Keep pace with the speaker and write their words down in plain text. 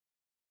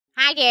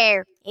Hi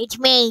there, it's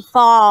me,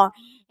 Fall.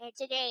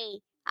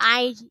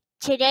 And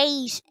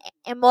today's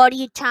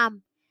Emmanuel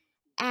Tom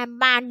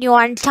Emmanuel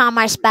and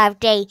Thomas'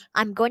 birthday.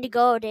 I'm going to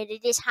go to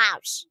this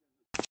house.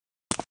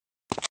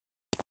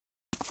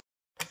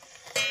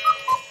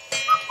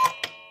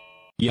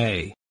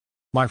 Yay!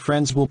 My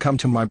friends will come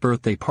to my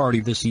birthday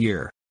party this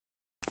year.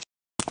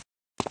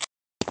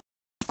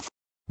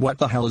 What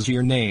the hell is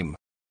your name?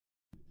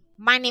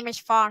 My name is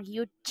Fall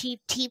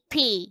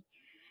UTTP.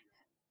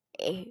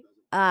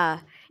 Uh,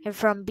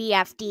 from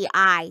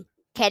BFDI.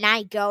 Can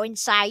I go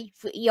inside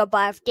for your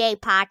birthday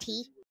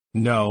party?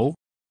 No.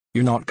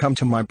 You're not come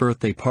to my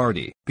birthday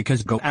party,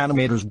 because go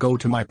animators go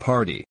to my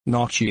party,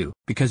 not you,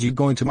 because you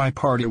going to my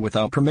party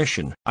without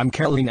permission. I'm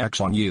calling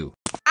X on you.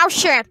 Oh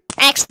shit!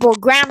 X will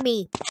grab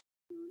me.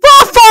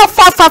 Fa fa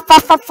fa fa fa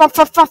fa fa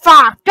fa fa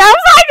fa.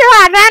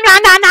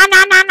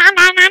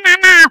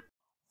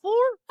 Or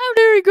how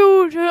dare you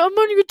go to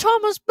Emmanuel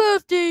Thomas'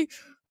 birthday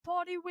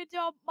party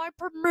without my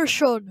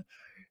permission?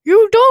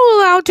 You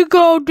don't allow to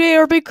go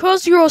there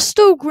because you are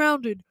still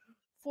grounded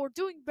for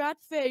doing bad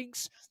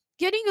things,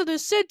 getting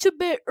sent to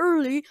bed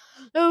early,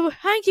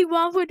 hanging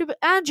out with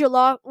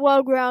Angela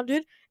while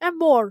grounded, and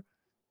more.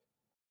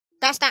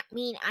 Does that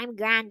mean I'm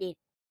grounded?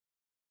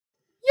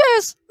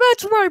 Yes,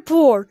 that's right,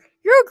 poor.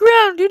 You're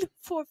grounded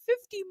for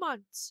 50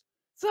 months.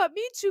 That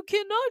means you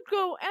cannot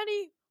go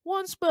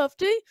anyone's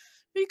birthday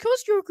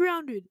because you're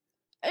grounded.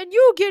 And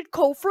you'll get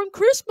cold from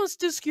Christmas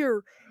this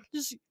year.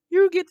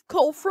 You get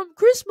cold from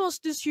Christmas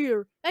this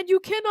year. And you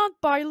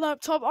cannot buy a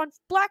laptop on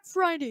Black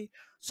Friday.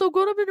 So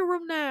go to the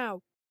room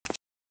now.